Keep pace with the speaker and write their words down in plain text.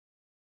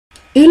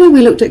Earlier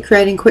we looked at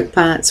creating quick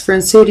parts for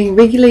inserting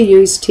regularly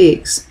used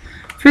text.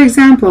 For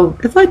example,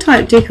 if I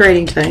type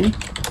decorating team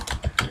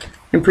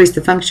and press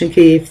the function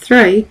key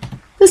F3,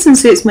 this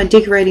inserts my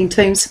decorating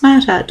team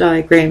smart art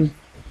diagram.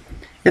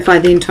 If I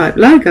then type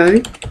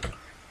logo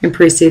and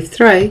press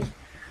F3,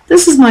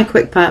 this is my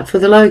quick part for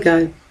the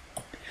logo.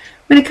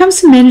 When it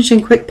comes to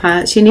managing quick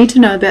parts, you need to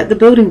know about the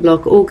building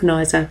block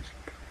organizer.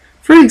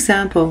 For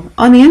example,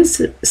 on the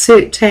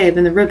Insert tab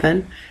in the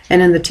ribbon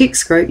and in the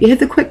text group, you have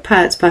the Quick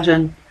Parts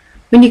button.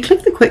 When you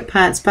click the Quick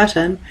Parts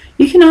button,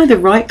 you can either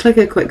right-click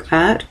a quick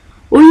part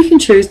or you can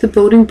choose the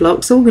Building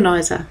Blocks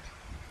Organizer.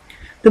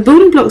 The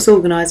Building Blocks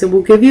Organizer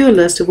will give you a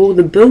list of all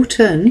the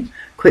built-in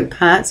quick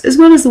parts as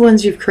well as the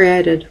ones you've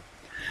created.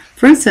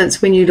 For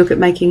instance, when you look at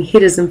making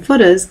headers and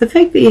footers, the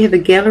fact that you have a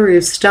gallery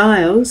of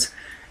styles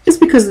is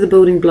because of the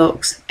building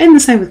blocks, and the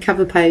same with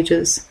cover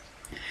pages.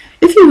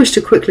 If you wish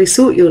to quickly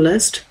sort your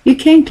list, you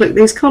can click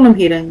these column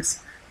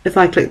headings. If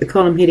I click the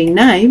column heading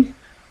Name,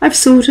 I've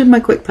sorted my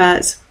quick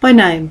parts by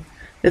name.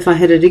 If I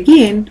hit it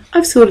again,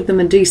 I've sorted them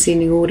in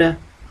descending order.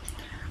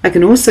 I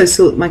can also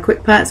sort my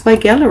quick parts by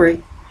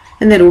gallery,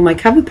 and that all my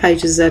cover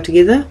pages are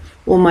together,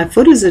 all my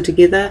footers are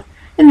together,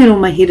 and then all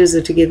my headers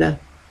are together.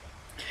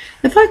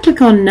 If I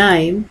click on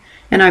Name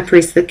and I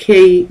press the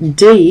key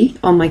D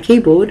on my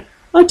keyboard,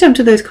 I'll jump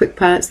to those quick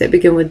parts that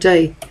begin with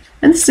D,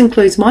 and this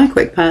includes my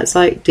quick parts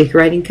like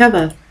decorating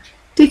cover,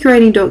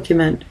 decorating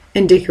document,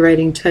 and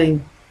decorating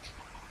team.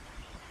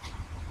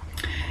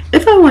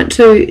 If I want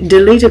to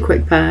delete a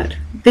quick part,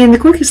 then the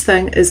quickest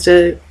thing is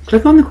to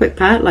click on the quick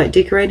part like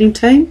decorating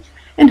team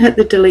and hit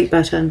the delete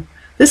button.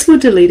 This will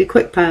delete a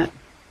quick part.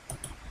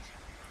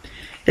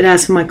 It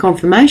asks for my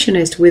confirmation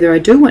as to whether I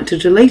do want to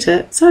delete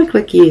it, so I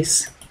click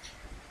yes.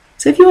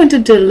 So if you want to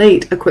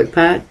delete a quick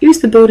part, use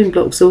the Building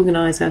Blocks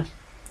Organizer.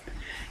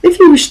 If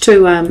you wish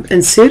to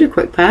insert a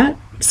quick part,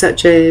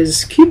 such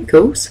as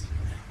cubicles,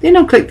 then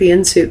I'll click the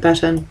Insert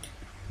button,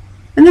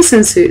 and this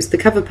inserts the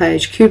cover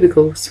page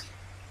Cubicles.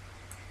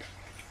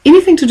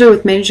 Anything to do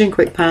with managing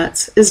quick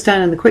parts is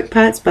done in the Quick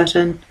Parts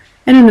button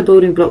and in the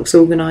Building Blocks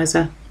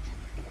Organizer.